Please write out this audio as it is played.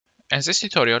In this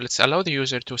tutorial, let's allow the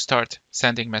user to start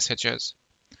sending messages.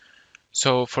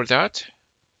 So for that,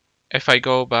 if I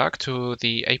go back to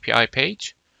the API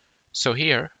page, so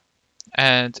here,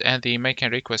 and the Make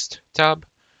and Request tab,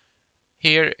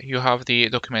 here you have the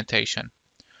documentation.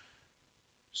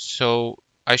 So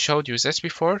I showed you this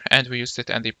before, and we used it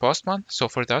in the Postman. So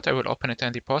for that, I will open it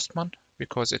in the Postman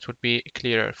because it would be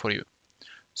clearer for you.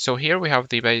 So here we have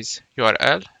the base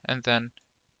URL, and then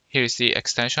here is the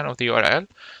extension of the URL.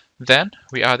 Then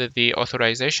we added the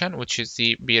authorization, which is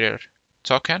the bearer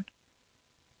token,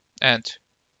 and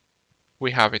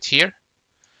we have it here.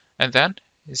 And then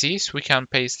this we can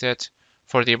paste it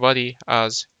for the body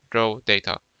as raw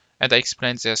data. And I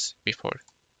explained this before.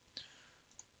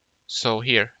 So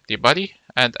here the body,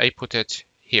 and I put it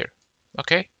here.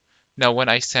 Okay. Now when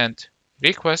I send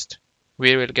request,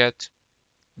 we will get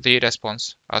the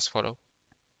response as follow.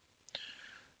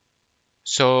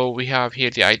 So we have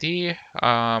here the ID,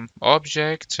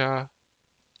 object,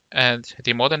 and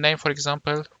the model name, for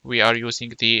example. We are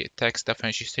using the text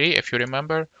FNG3, if you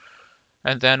remember.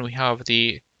 And then we have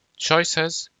the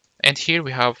choices, and here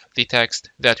we have the text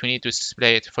that we need to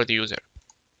display it for the user.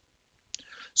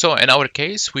 So in our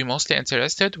case, we're mostly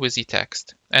interested with the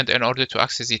text. And in order to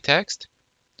access the text,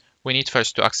 we need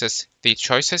first to access the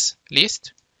choices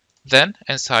list. Then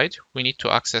inside, we need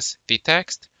to access the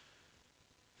text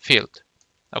field.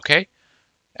 Okay.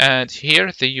 And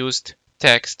here they used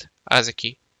text as a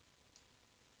key.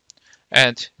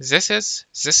 And this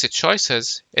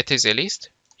choices, it is a list,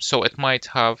 so it might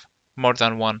have more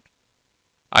than one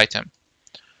item.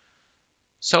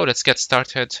 So let's get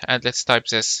started and let's type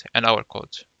this in our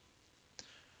code.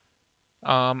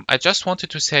 I just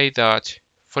wanted to say that,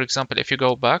 for example, if you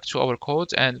go back to our code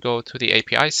and go to the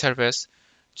API service,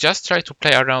 just try to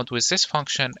play around with this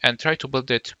function and try to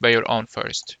build it by your own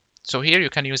first. So here you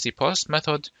can use the post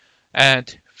method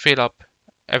and fill up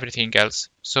everything else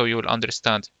so you will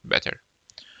understand better.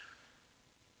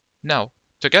 Now,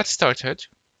 to get started,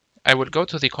 I will go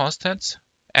to the constants,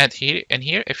 and here,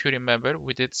 if you remember,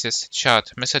 we did this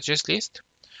chat messages list.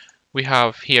 We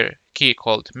have here key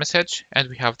called message, and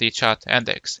we have the chat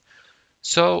index.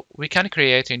 So we can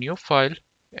create a new file,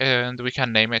 and we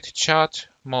can name it chat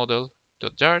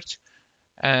model.dart,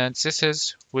 and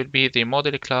this will be the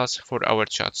model class for our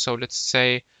chat. So let's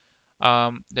say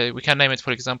that we can name it,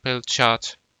 for example,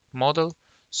 chat model.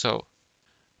 So,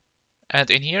 and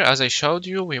in here, as I showed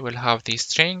you, we will have the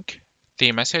string,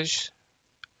 the message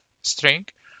string,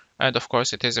 and of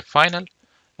course it is a final,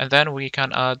 and then we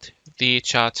can add the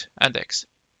chat index.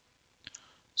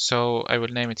 So I will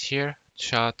name it here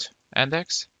chat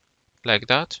index, like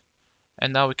that,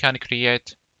 and now we can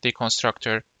create the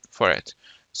constructor for it.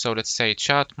 So let's say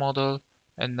chat model,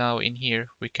 and now in here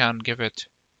we can give it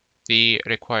the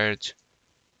required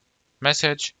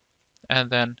message and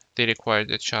then the required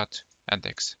chat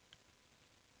index,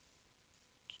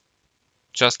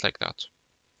 just like that.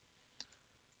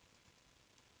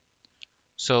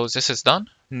 So this is done.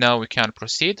 Now we can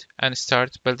proceed and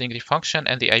start building the function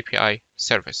and the API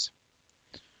service.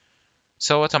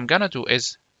 So what I'm gonna do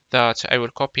is that I will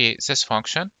copy this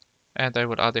function and I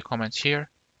will add a comment here.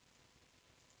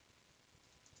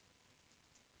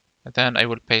 And then I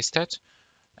will paste it.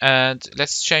 And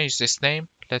let's change this name.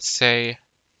 Let's say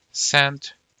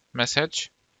send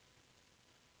message.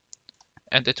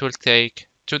 And it will take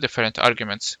two different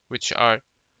arguments, which are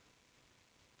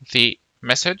the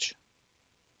message.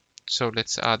 So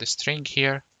let's add a string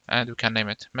here and we can name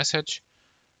it message.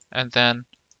 And then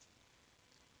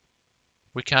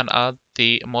we can add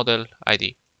the model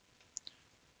ID.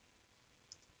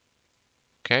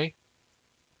 Okay,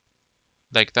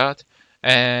 like that.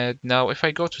 And now if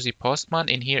I go to the postman,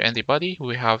 in here in the body,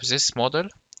 we have this model.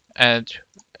 And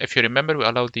if you remember, we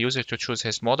allowed the user to choose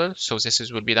his model. So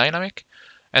this will be dynamic.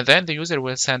 And then the user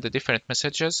will send the different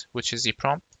messages, which is the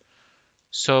prompt.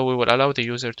 So we will allow the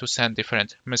user to send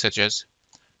different messages.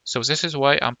 So this is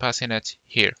why I'm passing it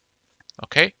here.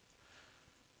 Okay.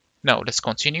 Now let's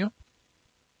continue.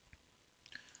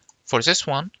 For this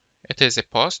one, it is a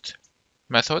post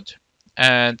method,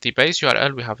 and the base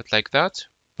URL, we have it like that,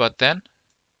 but then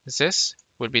this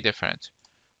will be different.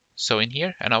 So in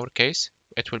here, in our case,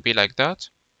 it will be like that.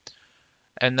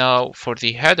 And now for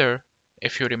the header,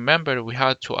 if you remember, we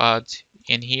had to add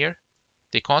in here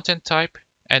the content type,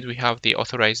 and we have the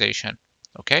authorization.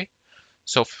 Okay.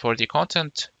 So for the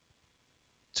content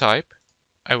type,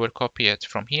 I will copy it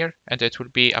from here, and it will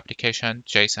be application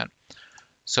JSON.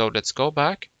 So let's go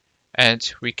back, and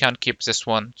we can keep this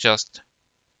one just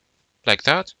like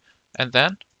that. And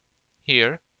then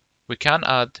here we can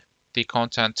add the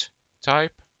content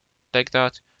type like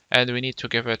that, and we need to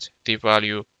give it the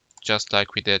value just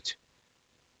like we did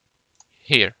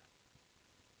here,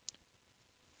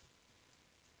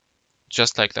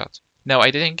 just like that. Now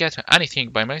I didn't get anything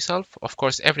by myself. Of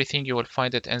course, everything you will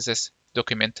find it in this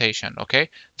documentation, okay?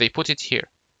 They put it here.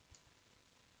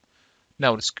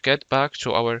 Now let's get back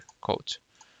to our code.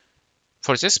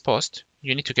 For this post,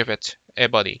 you need to give it a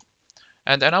body.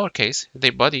 And in our case, the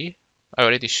body, I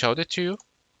already showed it to you.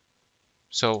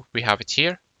 So we have it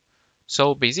here.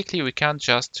 So basically we can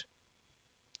just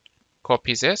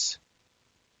copy this.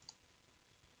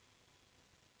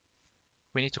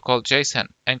 We need to call JSON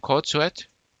encode to it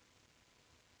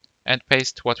and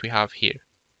paste what we have here.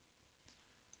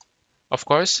 Of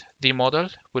course, the model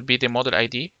would be the model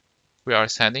ID we are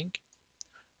sending.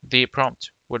 The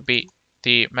prompt would be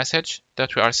the message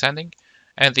that we are sending.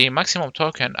 And the maximum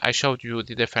token, I showed you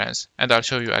the difference, and I'll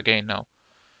show you again now.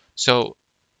 So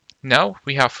now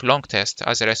we have long test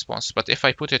as a response, but if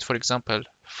I put it, for example,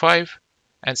 5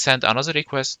 and send another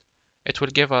request, it will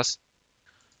give us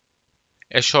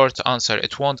a short answer.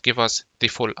 It won't give us the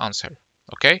full answer,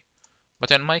 okay?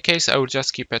 But in my case, I will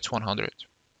just keep it 100.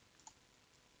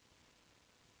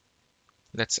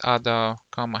 Let's add a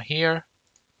comma here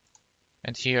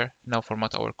and here. Now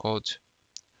format our code.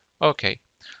 Okay,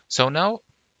 so now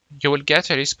you will get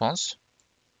a response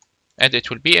and it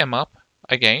will be a map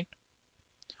again.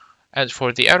 And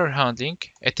for the error handling,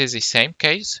 it is the same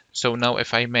case. So now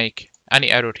if I make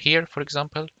any error here, for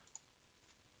example,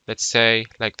 let's say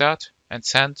like that, and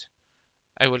send,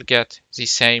 I will get the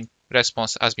same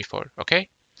response as before, okay?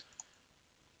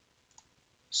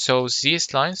 So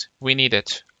these lines, we need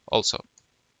it also.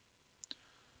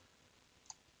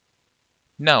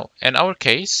 Now, in our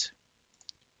case,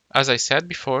 as I said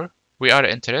before, we are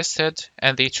interested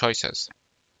in the choices.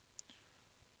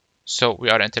 So we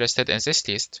are interested in this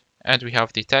list, and we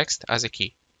have the text as a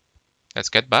key. Let's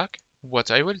get back.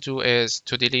 What I will do is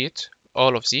to delete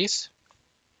all of these,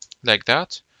 like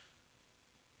that.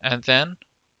 And then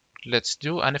let's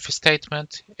do an if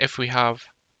statement if we have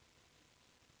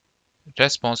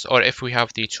response or if we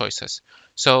have the choices.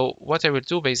 So what I will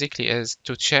do basically is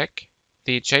to check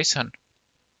the JSON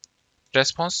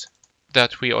response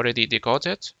that we already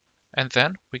decoded, and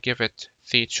then we give it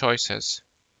the choices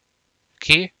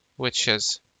key, which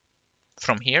is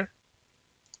from here.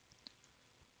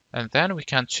 And then we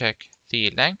can check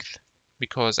the length,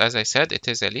 because as I said, it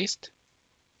is a list.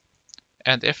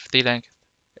 And if the length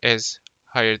is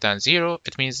higher than 0,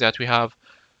 it means that we have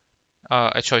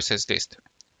a choices list.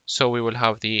 So we will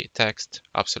have the text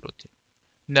absolutely.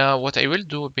 Now what I will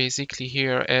do basically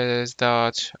here is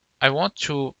that I want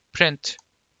to print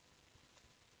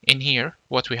in here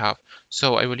what we have.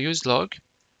 So I will use log,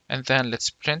 and then let's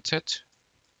print it.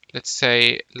 Let's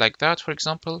say like that, for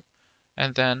example,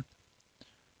 and then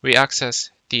we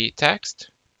access the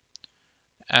text.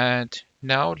 And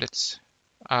now let's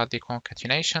add the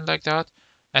concatenation like that.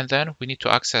 And then we need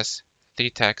to access the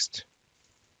text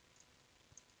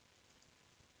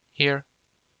here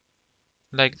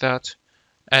like that.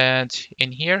 And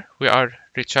in here, we are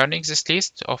returning this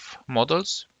list of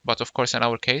models. But of course, in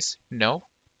our case, no,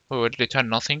 we will return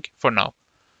nothing for now.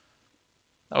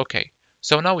 Okay,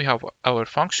 so now we have our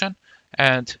function.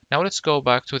 And now let's go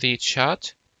back to the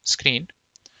chat screen.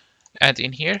 And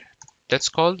in here, let's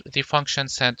call the function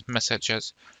send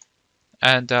messages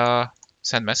and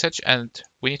send message. And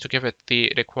we need to give it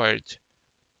the required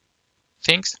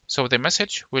things. So the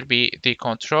message will be the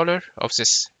controller of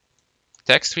this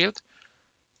text field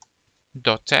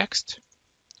dot text.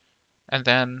 And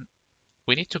then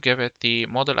we need to give it the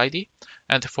model ID.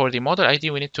 And for the model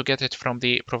ID, we need to get it from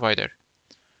the provider.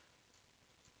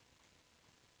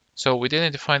 So we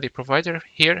didn't define the provider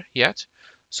here yet.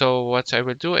 So what I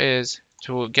will do is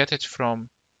to get it from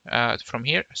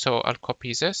here. So I'll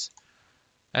copy this,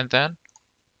 and then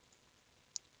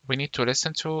we need to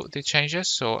listen to the changes.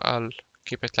 So I'll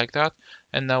keep it like that.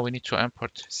 And now we need to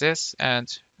import this and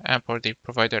import the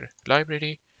provider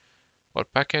library or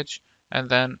package, and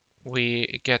then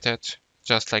we get it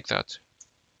just like that.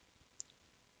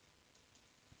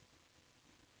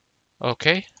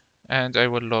 Okay, and I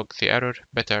will log the error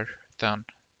better than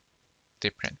the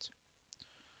print.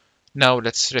 Now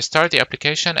let's restart the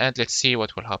application and let's see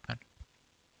what will happen.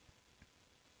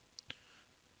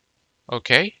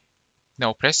 Okay,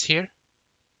 now press here.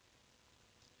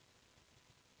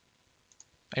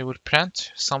 I will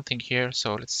print something here.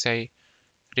 So let's say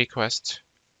request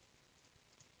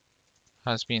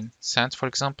has been sent, for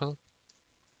example.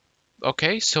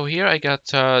 Okay, so here I got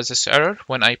this error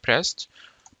when I pressed.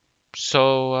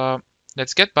 So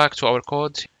let's get back to our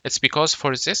code. It's because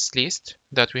for this list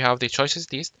that we have the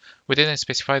choices list, we didn't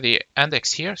specify the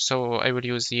index here. So I will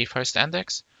use the first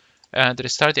index. and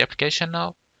restart the application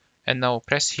now. And now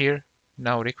press here.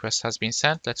 Now request has been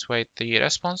sent. Let's wait the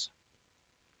response.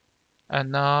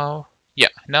 And now, yeah,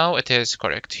 now it is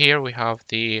correct. Here we have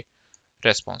the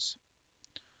response.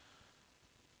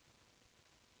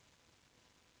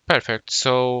 Perfect.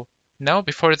 So now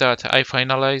before that I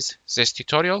finalize this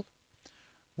tutorial,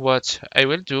 what I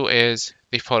will do is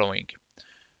the following.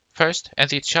 First, in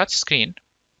the chat screen,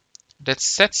 let's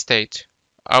set state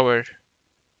our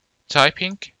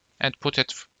typing and put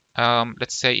it,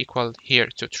 let's say, equal here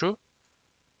to true.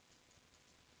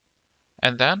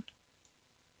 And then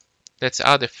let's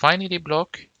add a finally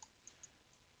block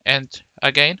and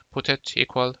again put it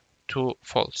equal to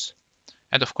false.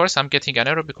 And of course, I'm getting an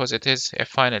error because it is a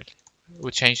final.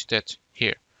 We changed it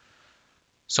here.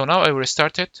 So now I will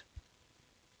restart it.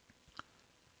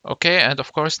 Okay, and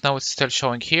of course, now it's still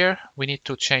showing here. We need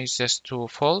to change this to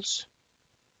false.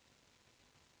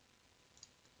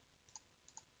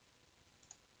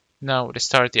 Now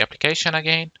restart the application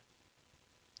again.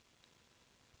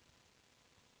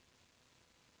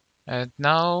 And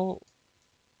now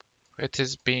it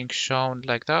is being shown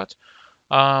like that.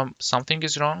 Something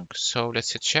is wrong, so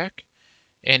let's check.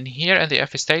 In here in the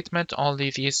if statement,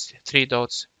 only these 3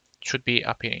 dots should be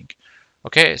appearing.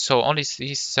 Okay, so only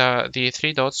these the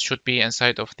 3 dots should be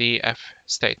inside of the if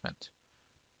statement.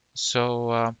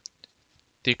 So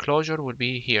the closure will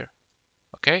be here.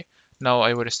 Okay, now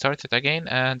I will restart it again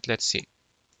and let's see.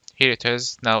 Here it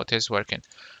is. Now it is working.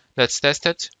 Let's test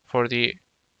it for the.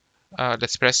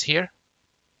 Let's press here.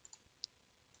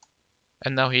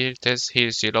 And now here it is.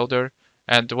 Here's the loader.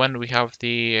 And when we have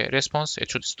the response, it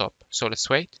should stop. So let's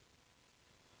wait.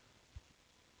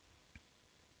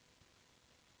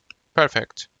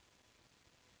 Perfect.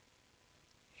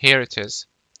 Here it is.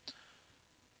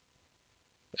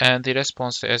 And the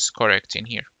response is correct in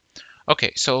here.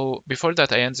 Okay, so before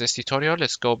that I end this tutorial,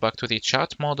 let's go back to the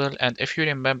chat model. And if you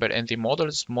remember, in the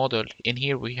models model, in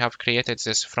here we have created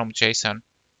this from JSON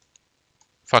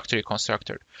factory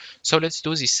constructor. So let's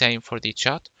do the same for the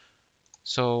chat.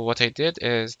 So what I did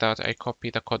is that I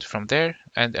copied the code from there,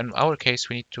 and in our case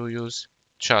we need to use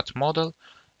chat model,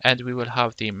 and we will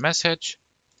have the message,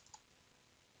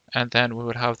 and then we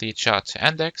will have the chat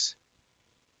index.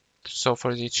 So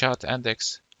for the chat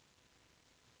index,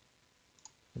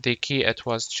 the key, it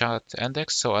was chat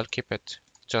index, so I'll keep it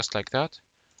just like that,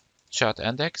 chat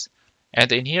index.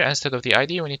 And in here, instead of the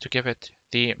ID, we need to give it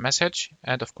the message,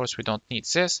 and of course we don't need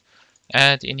this.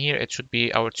 And in here it should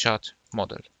be our chat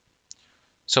model.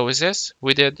 So with this,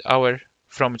 we did our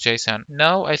from JSON.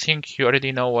 Now I think you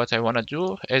already know what I want to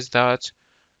do is that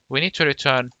we need to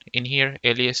return in here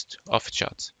a list of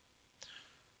chats.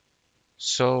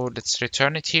 So let's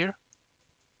return it here.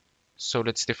 So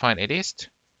let's define a list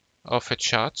of a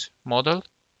chat model.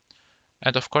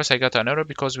 And of course I got an error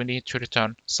because we need to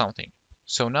return something.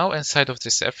 So now inside of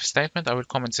this if statement, I will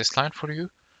comment this line for you.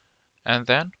 And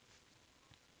then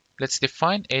let's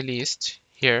define a list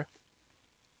here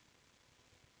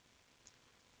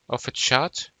of a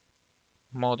chat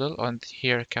model, and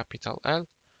here capital L.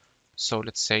 So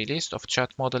let's say list of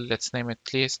chat model. Let's name it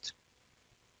list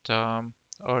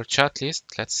or chat list,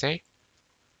 let's say.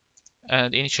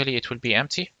 And initially it will be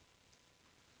empty.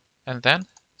 And then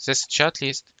this chat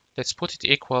list, let's put it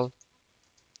equal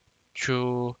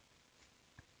to,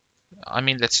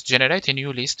 let's generate a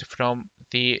new list from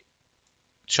the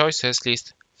choices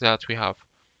list that we have.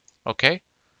 Okay,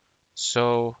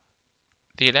 so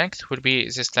the length will be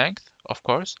this length, of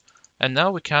course. And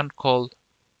now we can call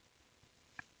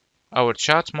our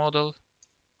chat model,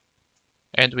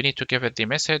 and we need to give it the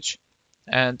message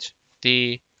and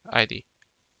the ID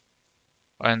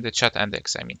and the chat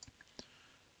index,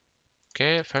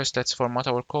 Okay, first let's format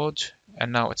our code,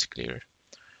 and now it's clear.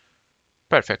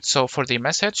 Perfect. So for the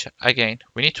message, again,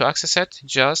 we need to access it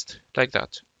just like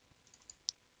that.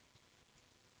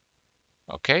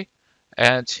 Okay,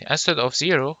 and instead of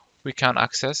 0, we can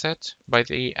access it by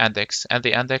the index, and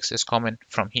the index is coming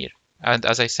from here. And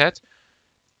as I said,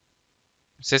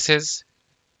 this is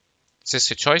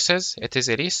choices. It is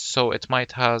a list, so it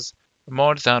might has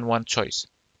more than one choice.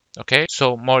 Okay,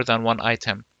 so more than one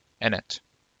item in it.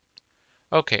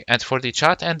 Okay, and for the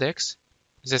chat index,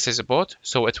 this is a bot,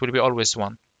 so it will be always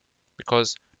 1,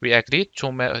 because we agreed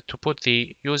to put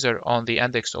the user on the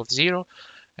index of 0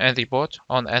 and the bot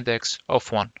on index of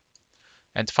 1.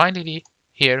 And finally,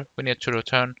 here we need to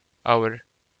return our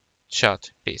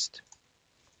chat list.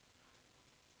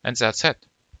 And that's it.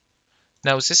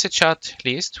 Now this chat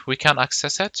list, we can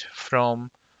access it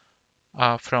from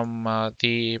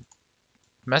the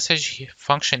message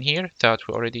function here that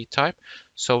we already typed.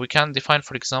 So we can define,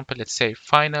 for example, let's say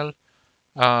final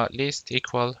list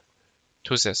equal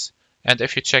to this. And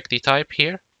if you check the type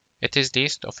here, it is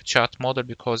list of chat model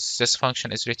because this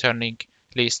function is returning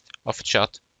list of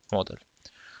chat model.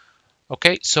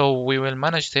 Okay, so we will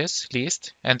manage this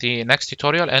list in the next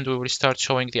tutorial and we will start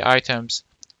showing the items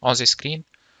on the screen.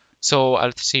 So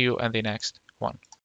I'll see you in the next one.